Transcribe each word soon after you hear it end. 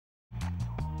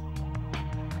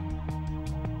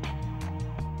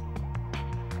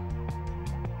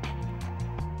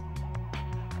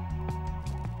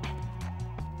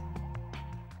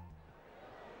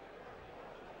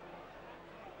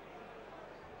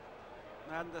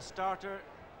and the starter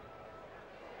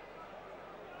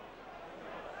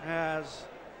has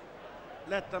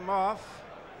let them off,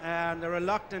 and the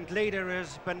reluctant leader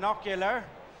is Binocular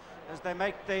as they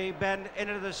make the bend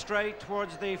into the straight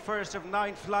towards the first of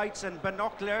 9 flights, and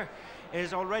Binocular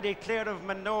is already clear of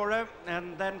Menorah,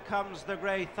 and then comes the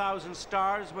grey Thousand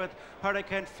Stars with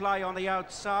Hurricane Fly on the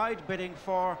outside, bidding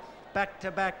for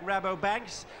back-to-back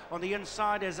Rabobanks. On the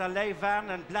inside is Alevan,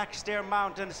 and Blacksteer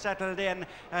Mountain settled in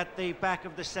at the back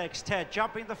of the sextet.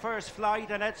 Jumping the first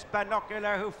flight, and it's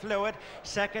Binocular who flew it.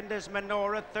 Second is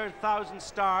Menorah, third Thousand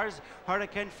Stars.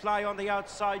 Hurricane Fly on the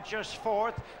outside, just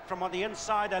fourth. From on the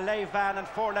inside, Alevan, and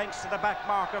 4 lengths to the back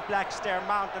marker, Blacksteer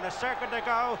Mountain. A circuit to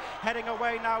go, heading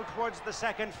away now towards the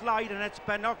second flight, and it's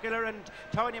Binocular and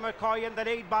Tony McCoy in the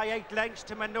lead by 8 lengths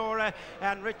to Menorah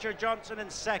and Richard Johnson in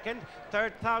second.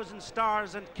 Third Thousand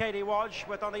Stars and Katie Walsh,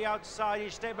 with on the outside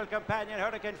his stable companion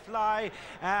Hurricane Fly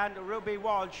and Ruby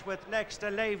Walsh, with next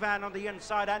Alevan on the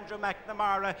inside, Andrew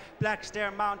McNamara,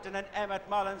 Blacksteer Mountain and Emmett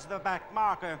Mullins the back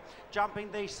marker.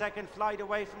 Jumping the second flight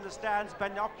away from the stands,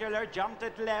 Binocular jumped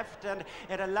it left, and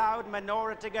it allowed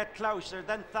Menorah to get closer.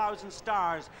 Then Thousand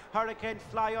Stars, Hurricane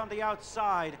Fly on the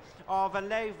outside of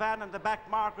Alevan, and the back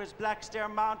marker is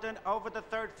Blacksteer Mountain. Over the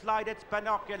third flight it's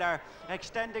Binocular,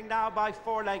 extending now by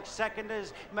 4 lengths. Second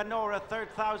is Menorah,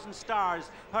 third Thousand Stars,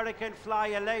 Hurricane Fly,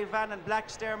 Alevan and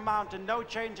Blacksteer Mountain. No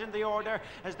change in the order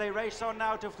as they race on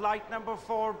now to flight number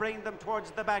 4, bring them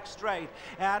towards the back straight.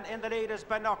 And in the lead is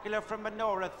Binocular from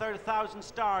Menorah, third Thousand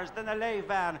Stars, then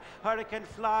Alevan. Hurricane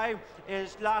Fly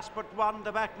is last but one.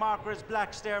 The back marker is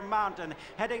Blacksteer Mountain.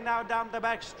 Heading now down the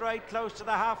back straight, close to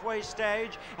the halfway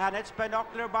stage, and it's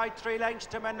Binocular by 3 lengths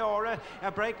to Menorah.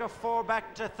 A break of 4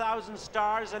 back to Thousand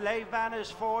Stars. Alevan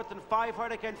is fourth, and 5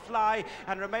 Hurricane Fly,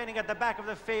 and remaining at the back of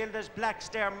the field is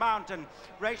Blacksteer Mountain.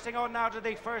 Racing on now to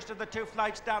the first of the 2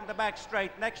 flights down the back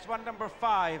straight. Next one, number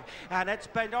 5, and it's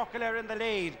Binocular in the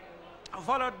lead,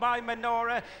 followed by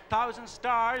Menorah, Thousand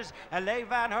Stars,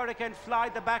 Alevan, Hurricane Fly.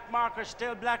 The back marker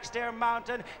still Blacksteer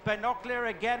Mountain. Binocular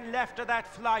again left of that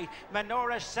flight.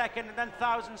 Menorah second, and then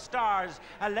Thousand Stars.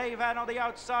 Alevan on the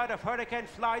outside of Hurricane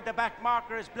Fly. The back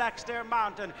marker is Blacksteer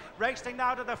Mountain. Racing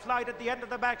now to the flight at the end of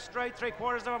the back straight,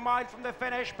 3/4 of a mile from the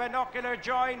finish. Binocular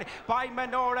joined by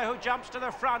Menorah, who jumps to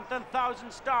the front, and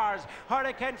Thousand Stars.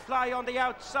 Hurricane Fly on the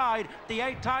outside. The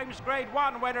 8 times Grade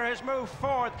 1 winner has moved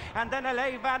fourth, and then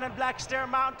Alevan and Blacksteer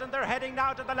Mountain. They're heading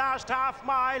now to the last half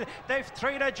mile. They've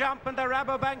 3 to jump in the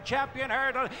Rabobank Champion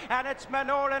Hurdle, and it's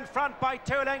Menorah in front by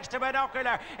 2 lengths to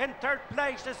Binocular. In third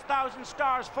place is Thousand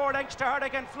Stars, 4 lengths to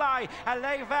Hurricane Fly.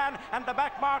 Alevan, and the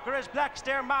back marker is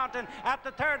Blacksteer Mountain. At the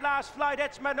third last flight,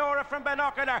 it's Menorah from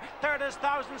Binocular. Third is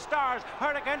Thousand Stars,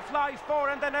 Hurricane Fly 4,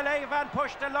 and then Alevan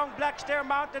pushed along. Blacksteer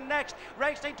Mountain next.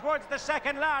 Racing towards the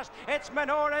second last, it's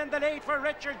Menorah in the lead for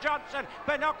Richard Johnson.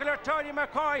 Binocular, Tony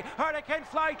McCoy. Hurricane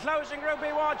Fly closing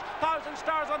Ruby Walsh. Thousand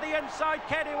Stars on the inside,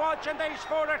 Katie Walsh, and these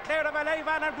 4 are clear of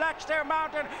Alevan and Blacksteer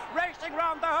Mountain. Racing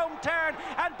round the home turn,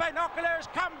 and Binoculars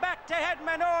come back to head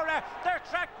Menorah. They're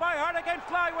tracked by Hurricane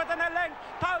Fly within a length.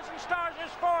 Thousand Stars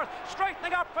is fourth,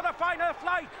 straightening up for the final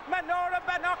flight. Menorah,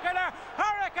 Binocular,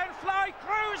 Hurricane Fly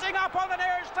cruising up on the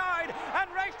near side,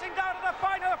 and racing down to the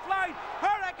final flight.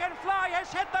 Hurricane Fly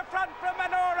has hit the front from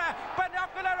Menorah,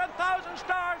 Binocular and Thousand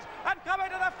Stars, and coming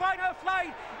to the final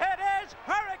flight, it is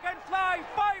Hurricane Fly,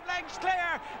 5 lengths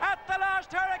clear. At the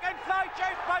last, Hurricane Fly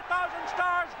chased by Thousand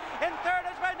Stars. In third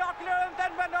is Binocular, and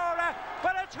then Menorah.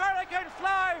 But it's Hurricane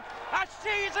Fly, a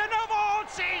season of all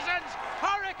seasons.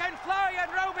 Hurricane Fly and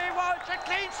Ruby Walsh, a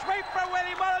clean sweep for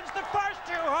Willie Mullins, the first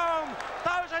 2 home.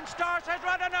 Thousand Stars has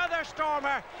run another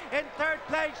stormer. In third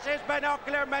place is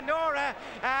Binocular, Menorah,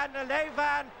 and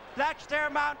Alevan,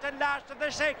 Blacksteer Mountain last of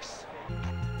the 6.